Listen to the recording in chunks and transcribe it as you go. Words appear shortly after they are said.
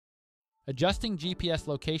Adjusting GPS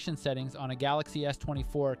location settings on a Galaxy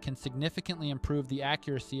S24 can significantly improve the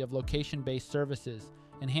accuracy of location-based services,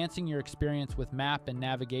 enhancing your experience with map and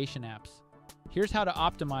navigation apps. Here's how to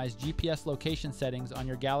optimize GPS location settings on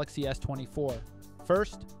your Galaxy S24.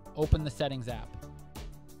 First, open the Settings app.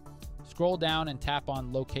 Scroll down and tap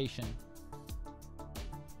on Location.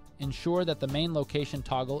 Ensure that the main location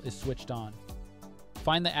toggle is switched on.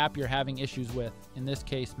 Find the app you're having issues with, in this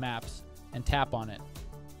case Maps, and tap on it.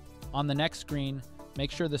 On the next screen,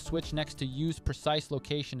 make sure the switch next to Use Precise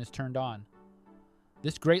Location is turned on.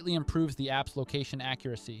 This greatly improves the app's location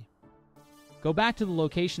accuracy. Go back to the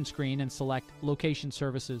location screen and select Location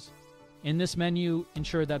Services. In this menu,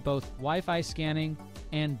 ensure that both Wi-Fi scanning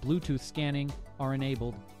and Bluetooth scanning are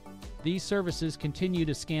enabled. These services continue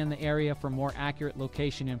to scan the area for more accurate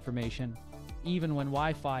location information, even when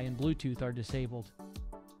Wi-Fi and Bluetooth are disabled.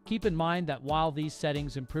 Keep in mind that while these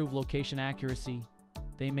settings improve location accuracy,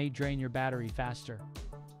 they may drain your battery faster.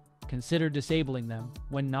 Consider disabling them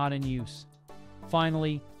when not in use.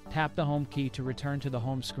 Finally, tap the Home key to return to the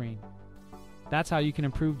home screen. That's how you can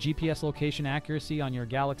improve GPS location accuracy on your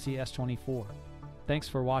Galaxy S24. Thanks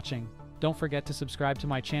for watching. Don't forget to subscribe to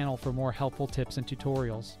my channel for more helpful tips and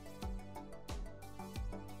tutorials.